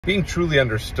Being truly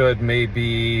understood may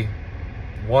be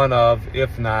one of,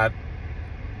 if not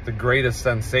the greatest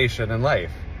sensation in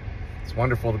life. It's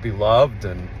wonderful to be loved,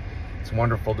 and it's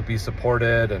wonderful to be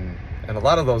supported, and a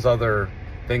lot of those other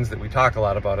things that we talk a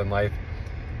lot about in life.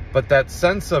 But that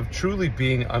sense of truly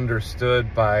being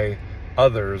understood by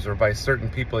others or by certain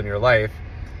people in your life,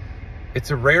 it's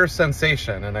a rare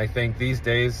sensation. And I think these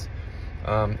days,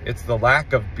 it's the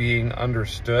lack of being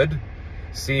understood,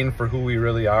 seen for who we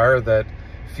really are, that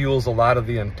fuels a lot of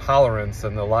the intolerance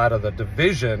and a lot of the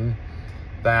division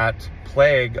that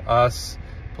plague us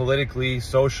politically,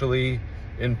 socially,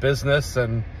 in business,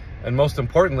 and most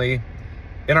importantly,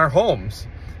 in our homes.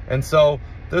 And so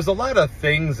there's a lot of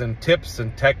things and tips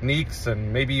and techniques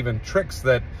and maybe even tricks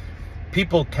that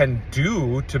people can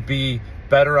do to be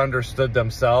better understood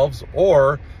themselves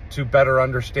or to better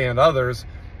understand others.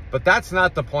 But that's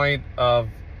not the point of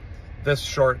this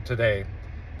short today.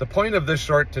 The point of this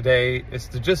short today is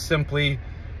to just simply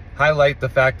highlight the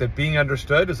fact that being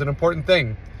understood is an important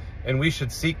thing. And we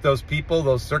should seek those people,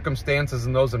 those circumstances,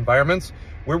 and those environments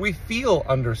where we feel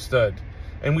understood.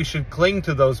 And we should cling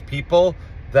to those people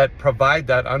that provide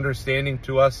that understanding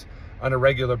to us on a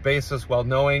regular basis, while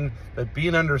knowing that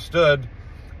being understood,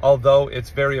 although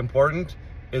it's very important,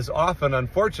 is often,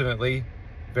 unfortunately,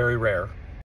 very rare.